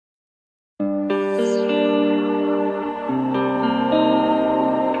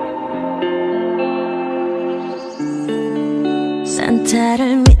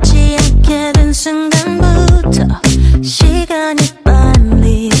나를 믿지 않게 된 순간부터 시간이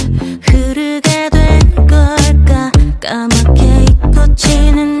빨리 흐르게 된 걸까. 까맣게 잊고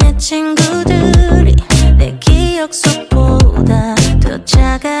지는 내 친구들이 내 기억 속보다 더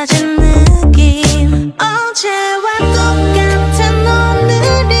작아진 느낌. 어제와 똑같은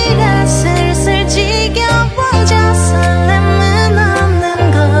오늘이라 슬슬 지겨워져. 설렘은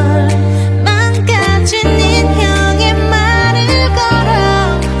없는 걸 망가진 인형의 말을 걸어.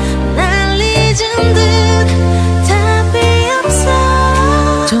 날 잊은 듯 답이 없어.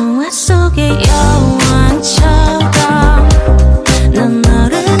 동화 속의 여왕처럼 넌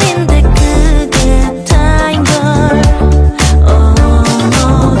어른인데 그게 다인 걸.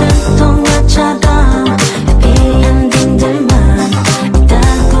 모든 동화처럼 해피엔딩들만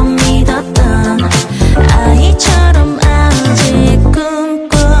있다고 믿었던 아이처럼 아직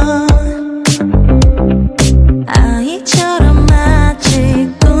꿈꿔. 아이처럼 아직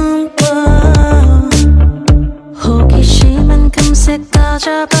꿈꿔. 호기심은 금세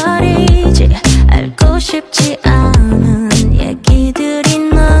꺼져버리지. 알고 싶지 않은 얘기들이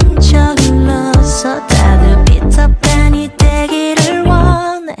넘쳐 흘러서 다들 피터팬이 되기를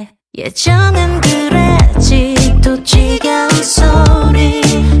원해. 예전엔 그랬지 또 지겨운 소리.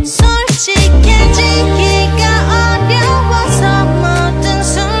 솔직해지기가 어려워서 뭐든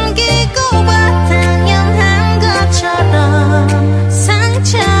숨기고 봐. 당연한 것처럼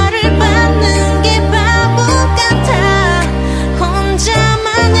상처를 받는 게 바보 같아.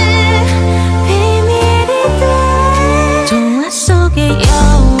 혼자만의 비밀이 돼. 동화 속의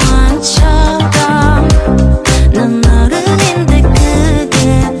여왕처럼 넌 어른인데 그게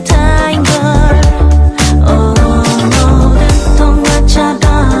다인 걸. 모든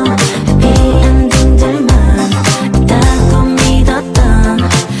동화처럼 해피엔딩들만 있다고 믿었던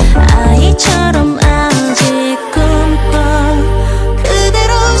아이처럼 아직 꿈꿔.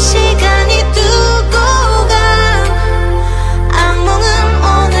 그대로 시간이 두고 가. 악몽은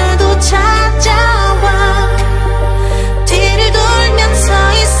오늘도 찾아와. 뒤를 돌면서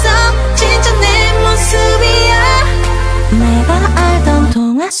있어. 진짜 내 모습이야. 내가 알던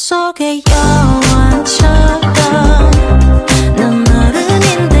동화 속의 여왕처럼 넌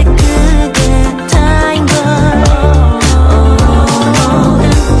어른인데 그게 다인 걸. 모든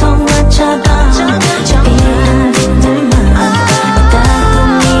동화처럼 해피엔딩들만 있다고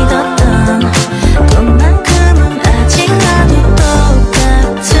믿었던 꿈만큼은 아직 나도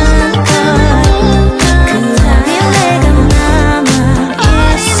똑같은 걸. 그 답이 내가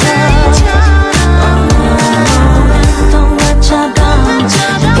남아있어. 모든 동화처럼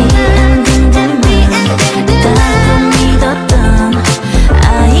해피엔딩들만 있다고 믿었던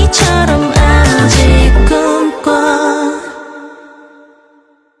아이처럼 아직 꿈꿔.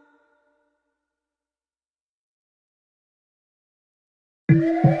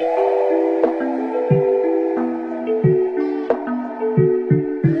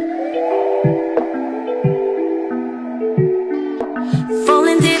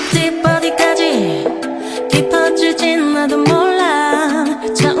 Falling deep deep 어디까지 깊어질진 나도 몰라.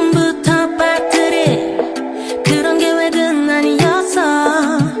 처음부터 빠뜨릴 그런 계획은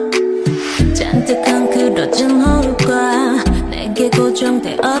아니었어. 잔뜩 헝클어진 호흡과 내게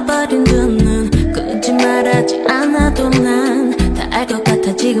고정되어버린 두 눈. 굳이 말하지 않아도 난 다 알 것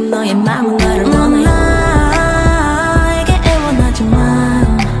같아. 지금 너의 마음은 나를 원해. 나에게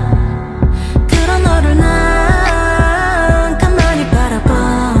애원하지만 그런 너를 난 가만히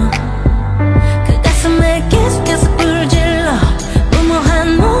바라봐. 그 가슴에 계속해서 불질러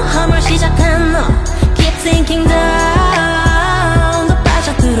무모한 모험을 시작한 너. Keep sinking down. 더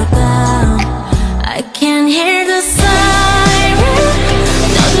빠져들어가. I can hear the siren.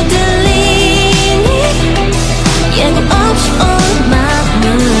 너도 들리니? 예고 없이 온 맘을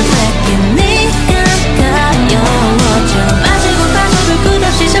뺏긴 네가 가여워져. 빠지고 빠져도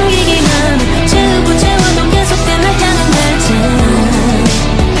끝없이 잠기기만 해. 채우고 채워도 계속돼 날 향한 날들.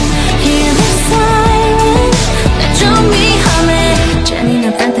 Hear the siren. 나 좀 위험해. 잔인한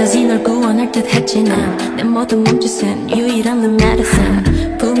판타지 널 구원할 듯 했지 난. 내 모든 몸짓은 유일한 내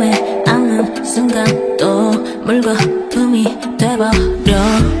medicine. 품에 안는 순간 또 물거품이 돼버려.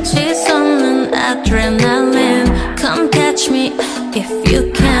 치솟는 adrenaline. Come catch me if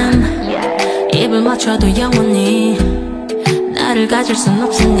you can. 입을 맞춰도 영원히 나를 가질 순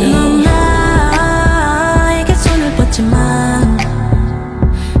없으니. 넌 나에게 손을 뻗지만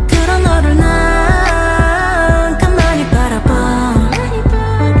그런 너를 난 가만히 바라봐.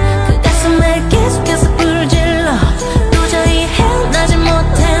 그 가슴에 계속해서 불질러 도저히 헤어나지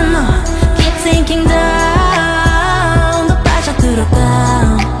못해 너. Keep sinking down. 더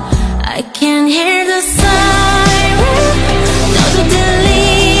빠져들어가. I can hear the siren. 너도 들리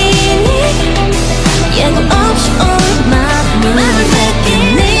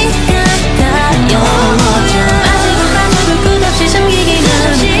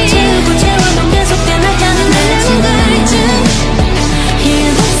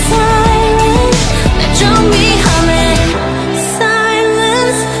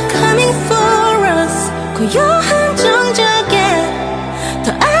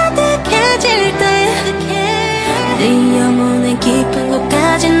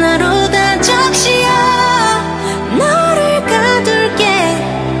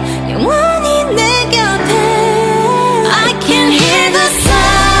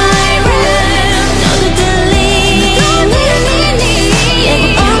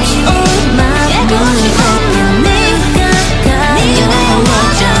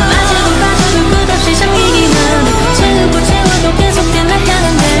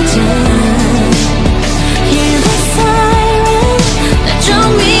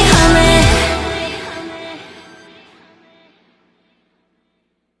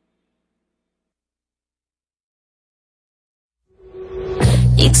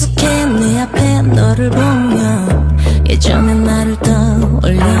익숙해 내 앞에 너를 보면 예전의 나를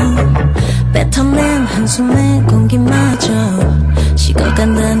떠올려 뱉어낸 한숨의 공기마저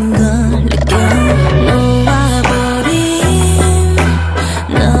식어간다는 걸 느껴 놓아버린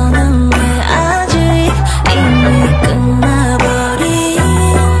너는 왜 아직 이미 끝나버린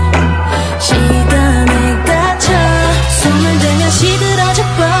시간에 갇혀 숨을 대면 시들어져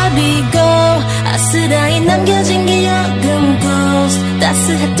버리고 아스라이 남겨진 기억은 ghost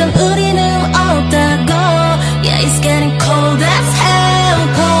따스했던 우리는 없다고 Yeah it's getting cold as hell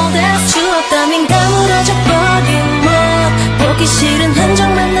cold as 추억 따윈 가물어져 버린 못 보기 싫은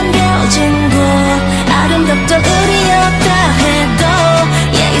흔적만 남겨진 곳 아름답던 우리였다 해도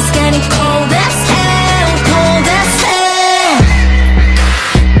Yeah it's getting cold as hell cold as hell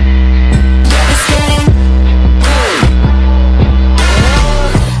Yeah it's getting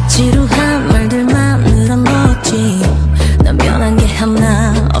지루한 말들만 늘어놓지 난 변한 게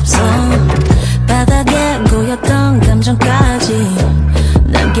하나 없어 바닥에 고였던 감정까지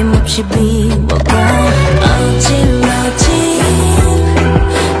남김없이 비워가 어질러진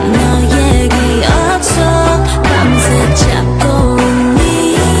너의 기억 속 밤새 찾고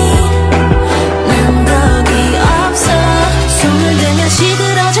있니 난 거기 없어 숨을 대면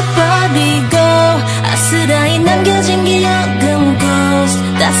시들어져 버리고 아스라이 남겨진 기억은 ghost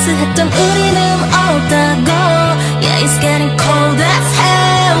따스했던 우리는 없다고 Yeah it's getting cold as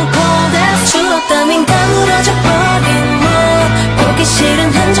hell cold as 추억 따윈 가물어져 버린 못 보기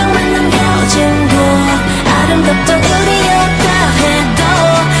싫은 흔적만 남겨진 곳 아름답던 우리였다 해도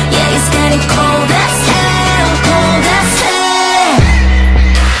Yeah it's getting cold as hell cold as hell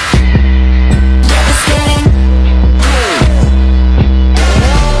Yeah it's getting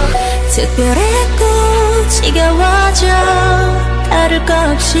특별했고 지겨워져 다를 것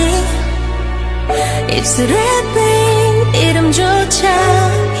없이 입술에 빈 이름조차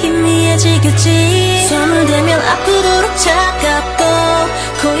희미해지겠지 손을 대면 앞으로 차갑고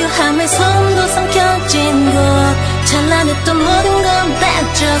고요함에 손도 삼켜진 곳 찬란했던 모든 건